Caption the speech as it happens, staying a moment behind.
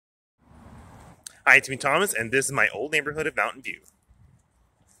Hi, it's me, Thomas, and this is my old neighborhood of Mountain View.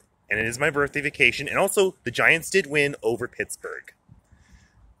 And it is my birthday vacation, and also the Giants did win over Pittsburgh.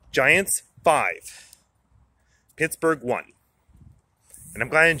 Giants 5, Pittsburgh 1. And I'm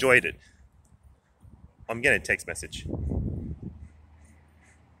glad I enjoyed it. I'm getting a text message.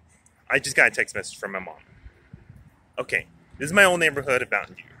 I just got a text message from my mom. Okay, this is my old neighborhood of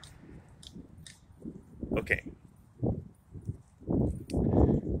Mountain View. Okay.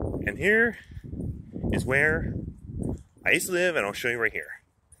 And here is where I used to live, and I'll show you right here.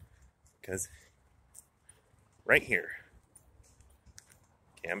 Because right here.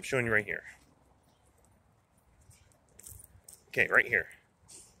 Okay, I'm showing you right here. Okay, right here.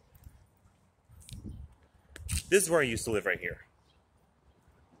 This is where I used to live right here.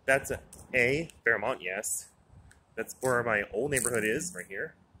 That's a Fairmont, yes. That's where my old neighborhood is, right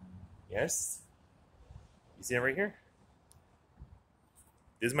here. Yes. You see that right here?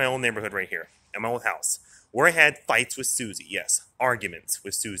 This is my old neighborhood right here, and my old house, where I had fights with Susie. Yes, arguments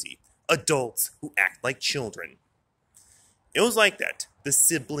with Susie. Adults who act like children. It was like that. The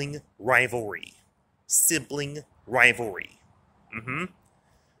sibling rivalry. Sibling rivalry. And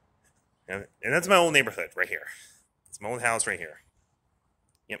that's my old neighborhood right here. It's my old house right here.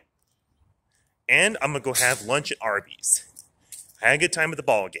 Yep. And I'm going to go have lunch at Arby's. I had a good time at the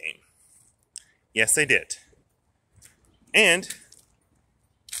ball game. Yes, I did. And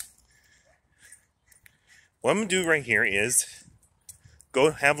what I'm going to do right here is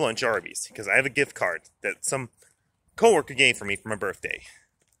go have lunch at Arby's, because I have a gift card that some coworker gave for me for my birthday.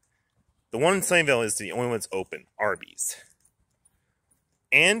 The one in Sunnyvale is the only one that's open, Arby's.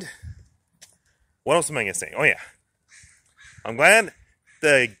 And what else am I going to say? Oh, yeah. I'm glad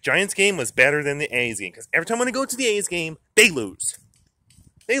the Giants game was better than the A's game, because every time when I go to the A's game, they lose.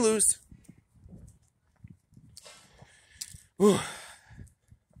 They lose. Whew.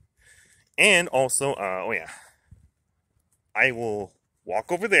 And also, oh yeah, I will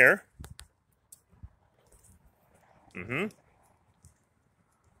walk over there. And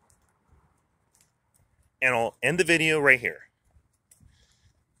I'll end the video right here.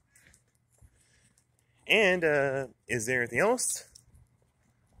 And, is there anything else?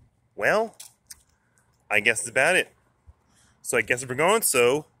 Well, I guess that's about it. So I guess we're going,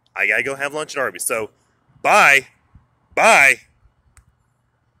 so I gotta go have lunch at Arby's. So, bye. Bye.